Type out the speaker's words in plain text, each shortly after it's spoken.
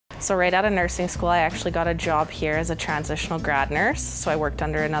So right out of nursing school, I actually got a job here as a transitional grad nurse. So I worked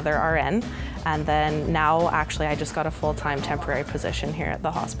under another RN. And then now, actually, I just got a full-time temporary position here at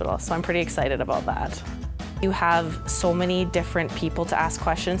the hospital. So I'm pretty excited about that. You have so many different people to ask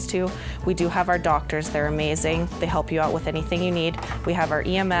questions to. We do have our doctors, they're amazing. They help you out with anything you need. We have our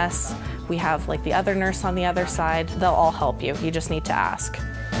EMS, we have like the other nurse on the other side. They'll all help you, you just need to ask.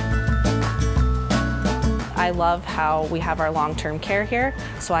 I love how we have our long-term care here.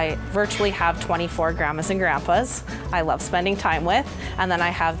 So I virtually have 24 grandmas and grandpas I love spending time with. And then I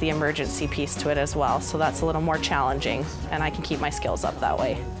have the emergency piece to it as well. So that's a little more challenging and I can keep my skills up that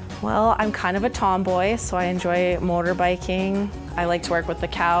way. Well, I'm kind of a tomboy, so I enjoy motorbiking. I like to work with the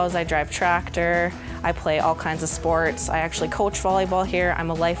cows, I drive tractor, I play all kinds of sports. I actually coach volleyball here. I'm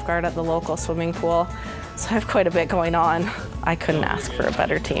a lifeguard at the local swimming pool. So I have quite a bit going on. I couldn't ask for a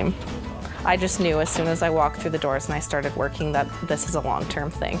better team. I just knew as soon as I walked through the doors and I started working that this is a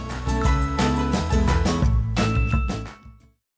long-term thing.